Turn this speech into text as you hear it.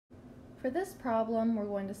For this problem, we're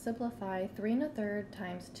going to simplify 3 1/3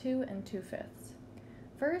 times 2 2/5.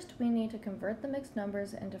 First, we need to convert the mixed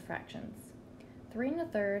numbers into fractions. 3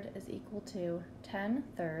 1/3 is equal to 10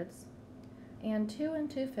 thirds, and 2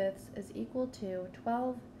 2/5 is equal to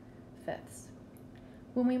 12 fifths.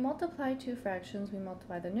 When we multiply two fractions, we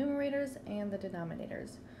multiply the numerators and the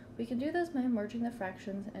denominators. We can do this by merging the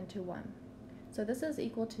fractions into one. So this is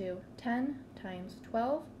equal to 10 times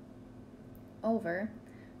 12 over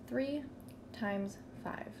 3 times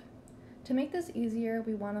 5. To make this easier,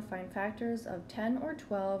 we want to find factors of 10 or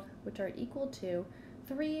 12 which are equal to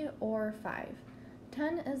 3 or 5.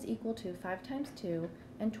 10 is equal to 5 times 2,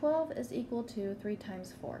 and 12 is equal to 3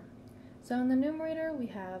 times 4. So in the numerator, we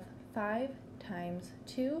have 5 times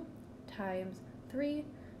 2 times 3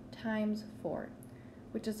 times 4,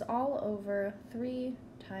 which is all over 3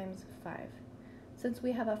 times 5. Since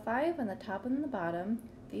we have a 5 on the top and the bottom,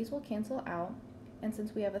 these will cancel out, and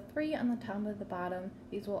since we have a 3 on the top and the bottom,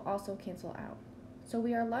 these will also cancel out. So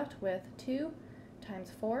we are left with 2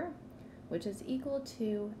 times 4, which is equal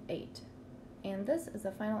to 8. And this is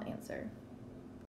the final answer.